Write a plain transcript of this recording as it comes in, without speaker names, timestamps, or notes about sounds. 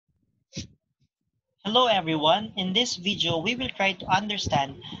Hello everyone, in this video we will try to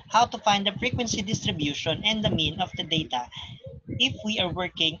understand how to find the frequency distribution and the mean of the data if we are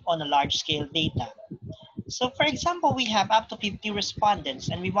working on a large scale data. So for example, we have up to 50 respondents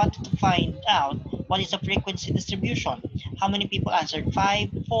and we wanted to find out what is the frequency distribution. How many people answered 5,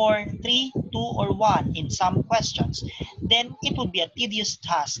 4, 3, 2, or 1 in some questions. Then it would be a tedious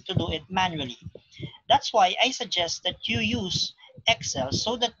task to do it manually. That's why I suggest that you use Excel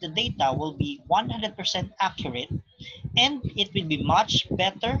so that the data will be 100% accurate and it will be much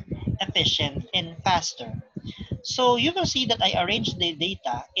better, efficient, and faster. So you will see that I arranged the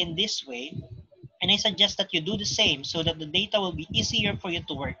data in this way, and I suggest that you do the same so that the data will be easier for you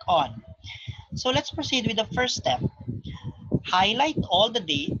to work on. So let's proceed with the first step. Highlight all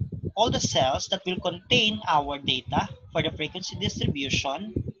the cells that will contain our data for the frequency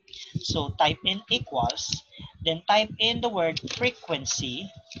distribution. So type in equals, then type in the word frequency,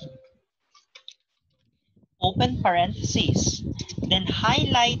 open parentheses, then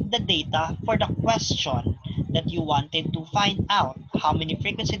highlight the data for the question that you wanted to find out. How many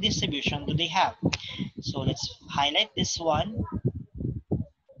frequency distribution do they have? So let's highlight this one.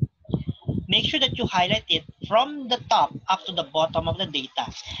 Make sure that you highlight it from the top up to the bottom of the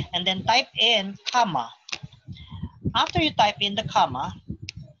data, and then type in comma. After you type in the comma,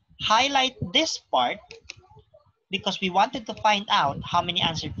 highlight this part because we wanted to find out how many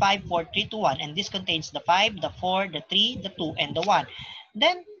answered 5, 4, 3, 2, 1, and this contains the 5, the 4, the 3, the 2, and the 1.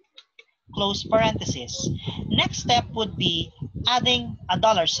 Then close parenthesis. Next step would be adding a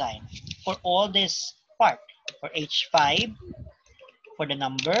dollar sign for all this part, for H5, for the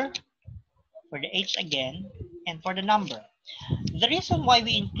number, for the H again, and for the number. The reason why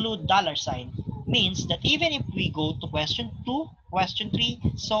we include dollar sign means that even if we go to question 2, question 3,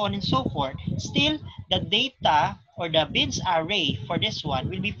 so on and so forth, still the data or the bins array for this one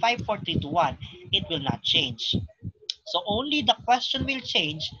will be 5432 1. It will not change. So only the question will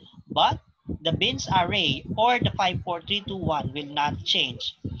change, but the bins array or the 54321 will not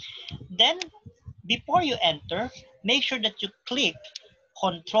change. Then before you enter, make sure that you click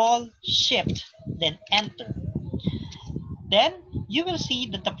Control Shift, then enter. Then you will see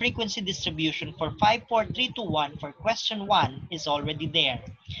that the frequency distribution for 54321 for question 1 is already there.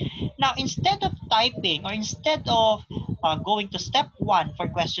 Now, instead of typing or instead of going to step 1 for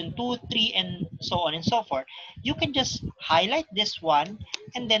question 2, 3, and so on and so forth, you can just highlight this one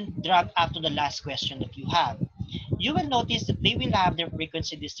and then drag up to the last question that you have. You will notice that they will have their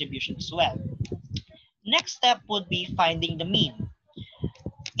frequency distribution as well. Next step would be finding the mean.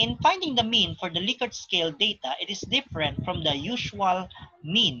 In finding the mean for the Likert scale data, it is different from the usual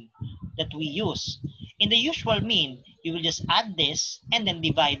mean that we use. In the usual mean, you will just add this and then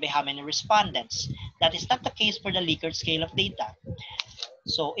divide by how many respondents. That is not the case for the Likert scale of data.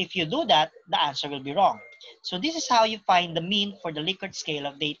 So if you do that, the answer will be wrong. So this is how you find the mean for the Likert scale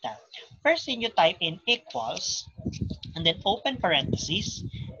of data. First thing, you type in equals, and then open parentheses,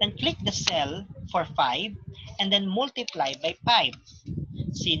 then click the cell for 5, and then multiply by 5.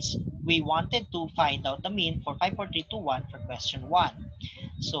 Since we wanted to find out the mean for 54321 for question 1.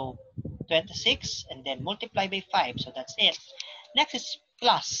 So 26 and then multiply by 5. So that's it. Next is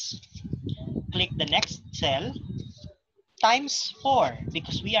plus. Click the next cell times 4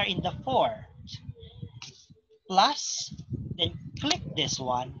 because we are in the 4. Plus, then click this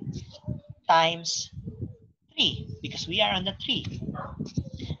one times 3 because we are on the 3.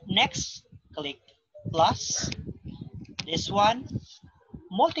 Next, click plus this one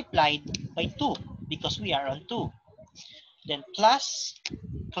multiplied by 2 because we are on 2. Then plus,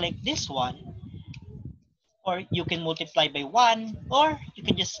 click this one, or you can multiply by 1, or you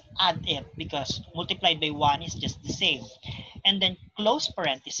can just add it because multiplied by 1 is just the same. And then close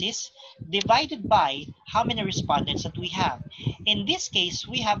parenthesis, divided by how many respondents that we have. In this case,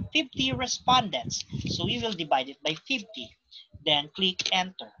 we have 50 respondents, so we will divide it by 50. Then click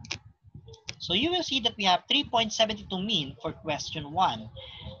enter. So you will see that we have 3.72 mean for question 1.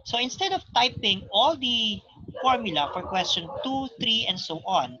 So instead of typing all the formula for question 2, 3, and so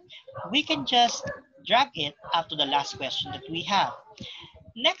on, we can just drag it up to the last question that we have.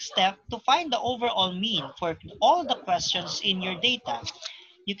 Next step, to find the overall mean for all the questions in your data,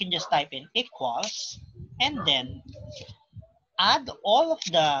 you can just type in equals and then add all of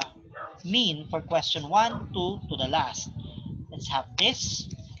the mean for question 1, 2 to the last. Let's have this,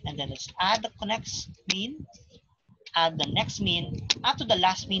 and then let's add the next mean, add the next mean up to the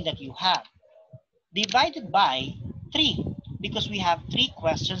last mean that you have, divided by 3 because we have 3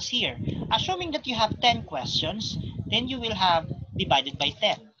 questions here. Assuming that you have 10 questions, then you will have divided by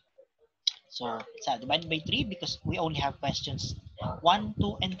 10. So it's divided by 3 because we only have questions 1,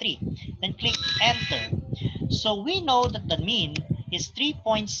 2, and 3. Then click enter. So we know that the mean is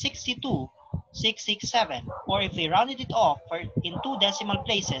 3.62667, or if we rounded it off in 2 decimal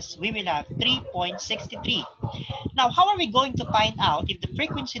places, we will have 3.63. Now, how are we going to find out if the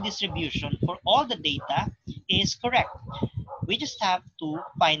frequency distribution for all the data is correct? We just have to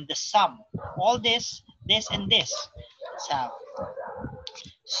find the sum. All this, and this. Let's have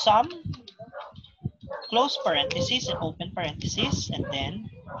sum, close parenthesis and open parenthesis, and then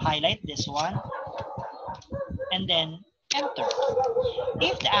highlight this one, and then enter.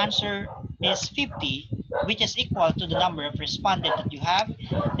 If the answer is 50, which is equal to the number of respondents that you have,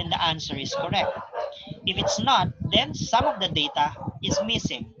 then the answer is correct. If it's not, then some of the data is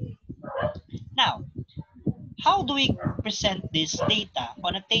missing. Now, how do we present this data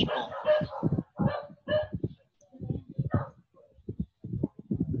on a table?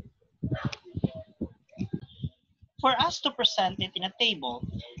 For us to present it in a table,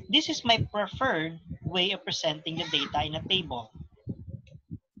 this is my preferred way of presenting the data in a table.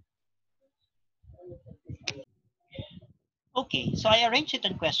 Okay, so I arranged it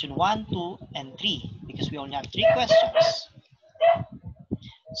in question 1, 2, and 3 because we only have 3 questions.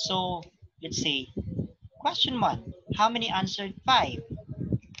 So let's say question 1, how many answered 5?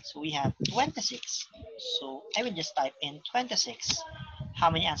 So we have 26. So I will just type in 26. How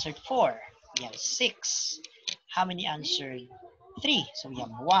many answered 4? We have 6. How many answered 3? So we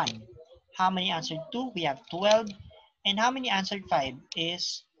have 1. How many answered 2? We have 12. And how many answered 5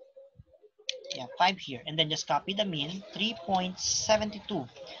 is 5 here. And then just copy the mean, 3.72.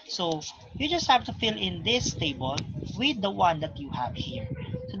 So you just have to fill in this table with the one that you have here.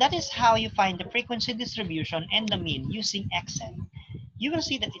 So that is how you find the frequency distribution and the mean using Excel. You will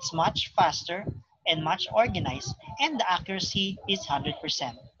see that it's much faster and much organized, and the accuracy is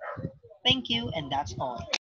 100%. Thank you, and that's all.